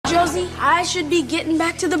Josie, I should be getting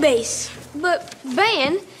back to the base. But,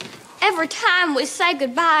 Ben, every time we say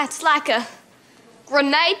goodbye, it's like a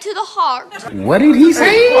grenade to the heart. What did he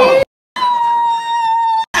say?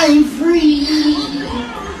 I'm free.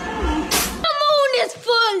 The moon is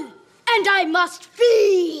full, and I must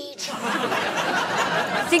feed.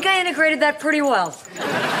 I think I integrated that pretty well.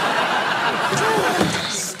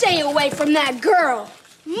 Stay away from that girl.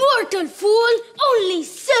 Mortal fool, only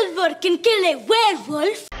silver can kill a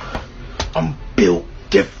werewolf. I'm built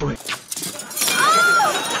different.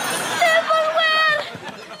 Oh! Silverware!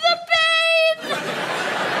 The pain!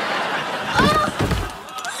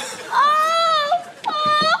 Oh!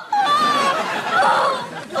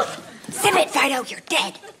 Oh! Zip it, Fido, you're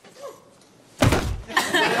dead.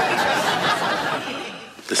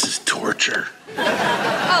 This is torture.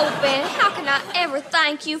 Oh, Ben, how can I ever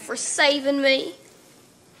thank you for saving me?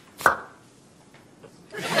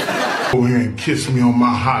 Go here and kiss me on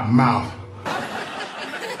my hot mouth.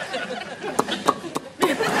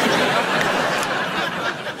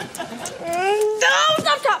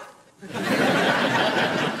 Stop!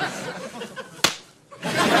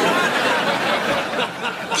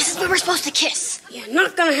 This is where we're supposed to kiss. Yeah,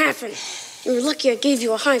 not gonna happen. You're lucky I gave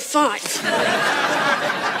you a high five.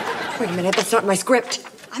 Wait a minute, that's not my script.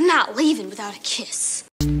 I'm not leaving without a kiss.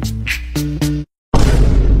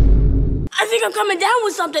 I think I'm coming down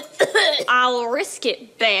with something. I'll risk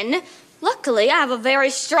it, Ben. Luckily, I have a very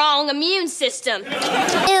strong immune system. Kiss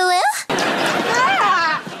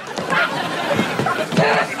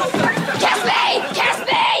me! Kiss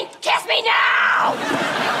me! Kiss me now!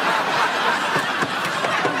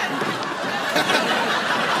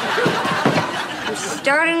 I'm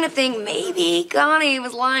starting to think maybe Connie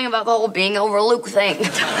was lying about the whole being over Luke thing.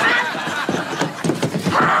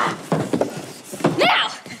 Now,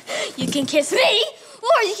 you can kiss me,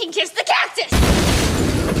 or you can kiss the cactus.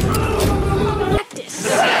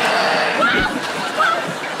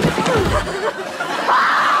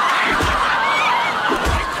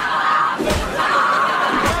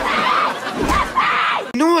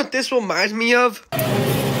 You know what this reminds me of?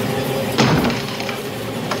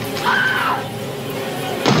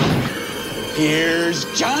 Here's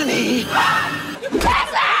Johnny.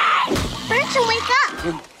 Bert should wake up.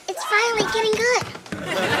 It's finally getting good.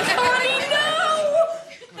 Connie, no!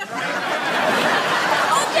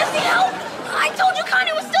 Oh, Jessie, help! I told you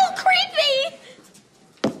Connie was still creepy!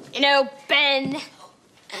 You know, Ben,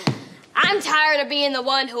 I'm tired of being the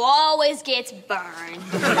one who always gets burned.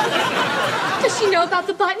 Does she know about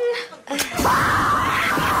the button? She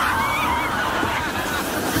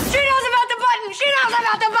knows about the button! She knows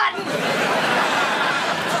about the button!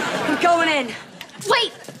 I'm going in.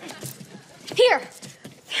 Wait! Here.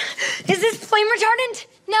 Is this flame retardant?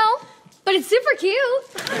 No, but it's super cute.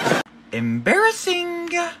 Embarrassing.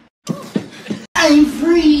 I'm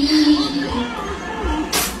free.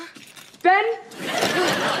 Ben?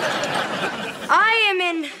 I am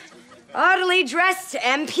an oddly dressed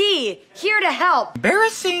MP, here to help.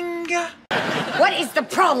 Embarrassing. What is the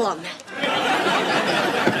problem?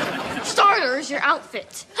 Starters, your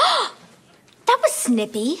outfit. That was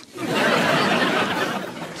snippy.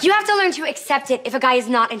 You have to learn to accept it if a guy is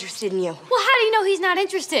not interested in you. Well, how do you know he's not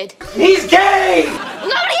interested? He's gay. Well,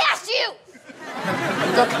 nobody asked you!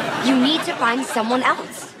 Look, you need to find someone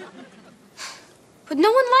else. But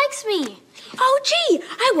no one likes me. Oh, gee,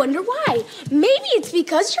 I wonder why. Maybe it's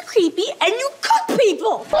because you're creepy and you cook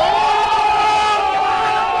people.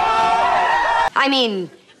 I mean,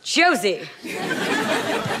 Josie.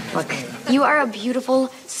 Look, you are a beautiful,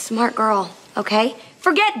 smart girl, okay?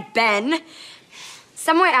 Forget Ben.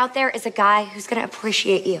 Somewhere out there is a guy who's gonna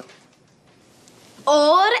appreciate you.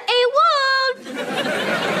 Or a wolf.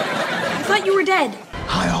 I thought you were dead.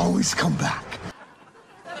 I always come back.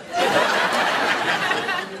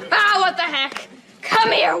 Ah, what the heck?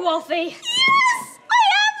 Come here, Wolfie. Yes, I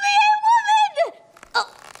am a woman.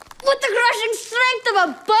 With the crushing strength of a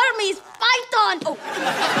Burmese python. Oh.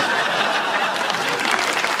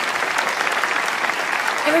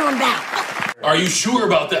 Everyone back. Are you sure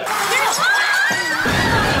about that?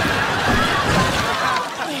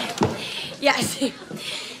 Yeah, see,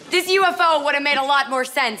 this UFO would have made a lot more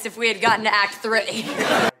sense if we had gotten to Act 3.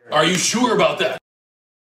 Are you sure about that?